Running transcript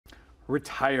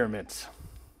Retirement.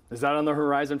 Is that on the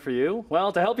horizon for you?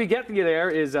 Well, to help you get you there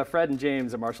is Fred and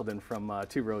James Marchildon from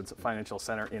Two Roads Financial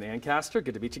Center in Ancaster.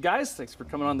 Good to meet you guys. Thanks for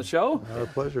coming on the show. Our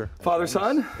pleasure.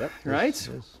 Father-son, Yep. right?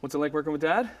 Yes. What's it like working with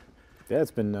Dad? Yeah,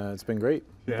 it's been great.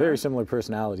 Yeah. Very similar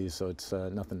personalities, so it's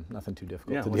nothing too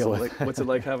difficult to deal with. What's it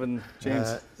like having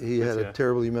James? He had with a you?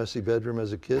 terribly messy bedroom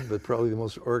as a kid, but probably the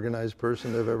most organized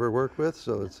person I've ever worked with,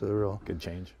 so it's a real, Good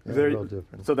change. real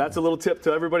difference. So that's a little tip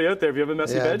to everybody out there. If you have a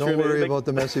messy bedroom, don't worry about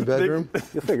the messy bedroom.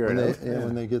 You'll figure it out.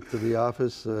 When they get to the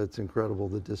office, it's incredible,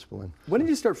 the discipline. When did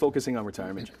you start focusing on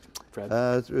retirement, Fred?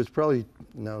 It's probably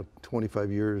now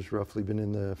 25 years, roughly, been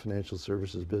in the financial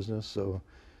services business, so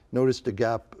noticed a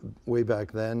gap way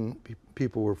back then.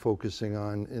 People were focusing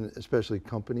on, especially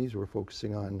companies, were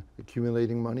focusing on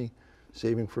accumulating money,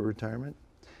 saving for retirement.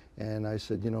 And I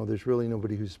said, there's really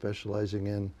nobody who's specializing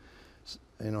in,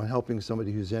 helping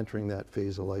somebody who's entering that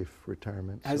phase of life,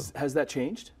 retirement. Has that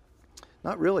changed?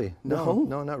 Not really. No,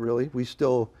 not really. We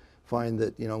still find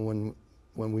that, when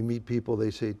we meet people, they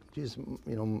say, geez,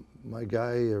 my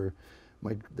guy or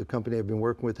the company I've been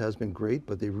working with has been great,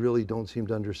 but they really don't seem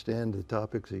to understand the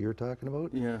topics that you're talking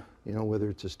about. Yeah. Whether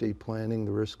it's estate planning,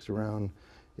 the risks around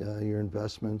your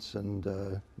investments, and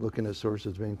looking at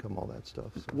sources of income, all that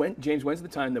stuff. So. James, when's the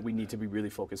time that we need to be really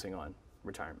focusing on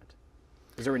retirement?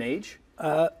 Is there an age?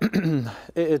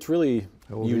 It's really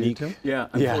unique. Yeah,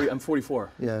 I'm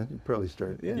 44. Yeah, you probably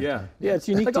start. Yeah, it's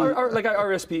unique. Like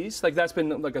RSPs, like that's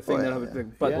been like a thing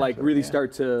really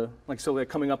start to so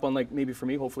coming up on maybe for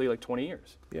me, hopefully 20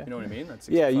 years. Yeah. You know what I mean? That's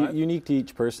 65. Unique to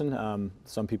each person.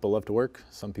 Some people love to work.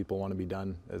 Some people want to be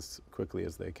done as quickly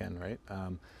as they can, right?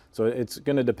 So it's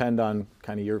going to depend on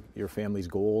kind of your family's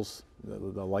goals,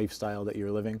 the lifestyle that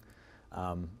you're living.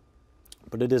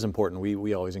 But it is important.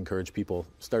 We always encourage people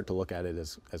start to look at it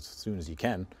as soon as you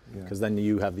can, because then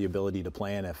you have the ability to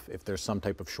plan if there's some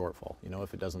type of shortfall.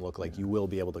 If it doesn't look like you will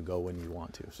be able to go when you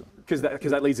want to. So because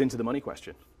that leads into the money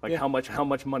question. How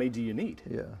much money do you need?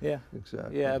 Yeah,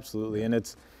 exactly. Yeah, absolutely. And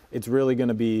it's really going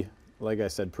to be, like I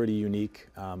said, pretty unique.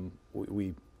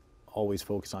 We always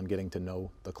focus on getting to know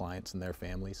the clients and their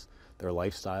families, their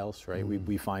lifestyles. Right.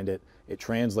 We find it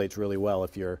translates really well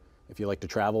if you like to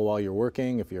travel while you're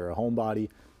working, if you're a homebody,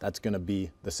 that's going to be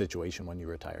the situation when you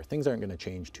retire. Things aren't going to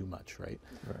change too much, right?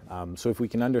 So if we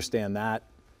can understand that,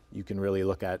 you can really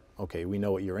look at, okay, we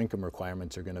know what your income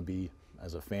requirements are going to be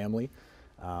as a family.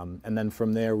 And then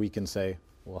from there, we can say,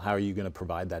 well, how are you going to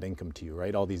provide that income to you,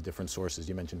 right? All these different sources.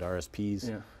 You mentioned RSPs.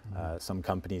 Yeah. Some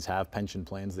companies have pension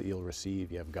plans that you'll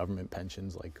receive. You have government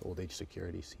pensions like old age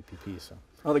security, CPP. So.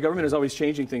 Oh, the government is always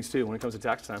changing things too when it comes to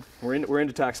tax time. We're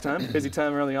into tax time. Busy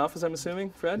time around the office, I'm assuming,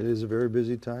 Fred? It is a very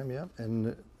busy time, yeah.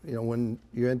 And when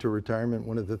you enter retirement,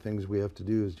 one of the things we have to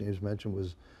do, as James mentioned,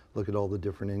 was look at all the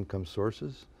different income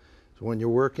sources. So when you're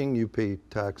working, you pay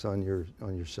tax on your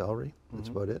salary. That's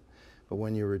about it. But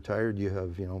when you're retired, you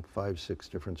have 5, 6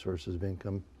 different sources of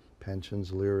income: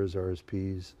 pensions, LIRAs,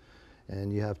 RSPs,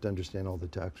 and you have to understand all the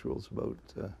tax rules about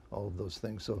all of those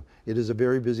things. So it is a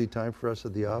very busy time for us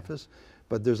at the office,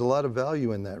 but there's a lot of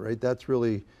value in that, right? That's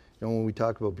really, when we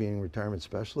talk about being retirement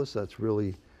specialists, that's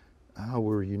really how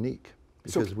we're unique,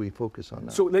 because we focus on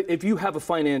that. So if you have a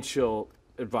financial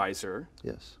advisor,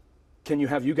 yes. Can you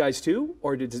have you guys too,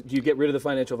 or do you get rid of the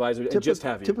financial advisor and just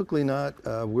have you? Typically not.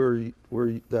 We're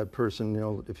that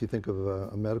person, if you think of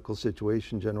a medical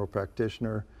situation, general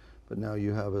practitioner, but now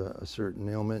you have a certain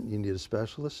ailment, you need a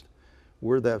specialist.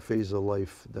 We're that phase of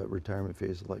life, that retirement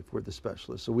phase of life, we're the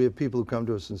specialists. So we have people who come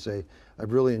to us and say,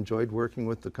 I've really enjoyed working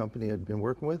with the company I've been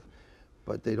working with,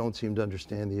 but they don't seem to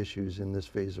understand the issues in this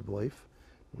phase of life,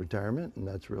 retirement, and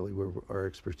that's really where our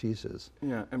expertise is.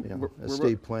 Yeah, and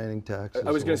estate planning, taxes.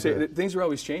 I was going to say things are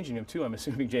always changing too. I'm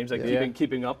assuming, James,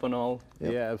 keeping up on all.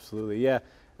 Yeah, absolutely. Yeah,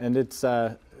 and it's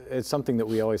something that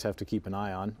we always have to keep an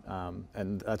eye on,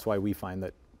 and that's why we find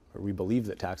that, or we believe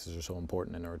that taxes are so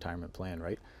important in a retirement plan.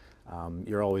 Right?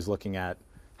 You're always looking at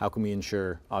how can we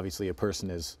ensure, obviously, a person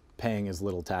is paying as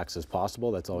little tax as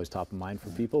possible. That's always top of mind for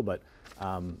people, but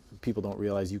people don't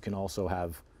realize you can also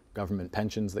have government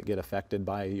pensions that get affected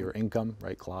by your income,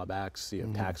 right? Clawbacks, you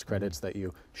have tax credits that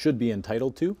you should be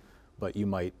entitled to, but you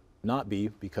might not be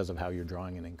because of how you're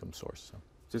drawing an income source. So.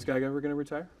 Is this guy ever going to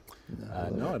retire?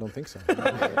 No, I don't think so.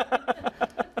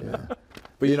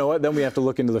 But you know what? Then we have to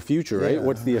look into the future, right?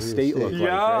 What's the estate look like?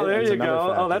 Yeah, right? there you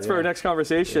go. Oh, that's for our next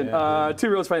conversation. Yeah.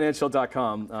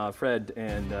 TwoRoadsFinancial.com. Fred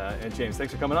and James,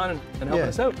 thanks for coming on and helping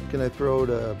us out. Can I throw out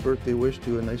a birthday wish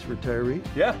to a nice retiree?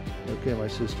 Yeah. Okay, my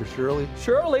sister Shirley.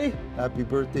 Shirley. Happy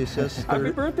birthday, sis. Happy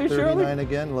birthday, Shirley. 39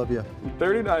 again. Love you.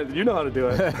 39. You know how to do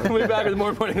it. We'll be back with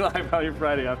more Morning Live on your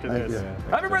Friday after this. Thank you.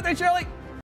 Happy birthday, Shirley.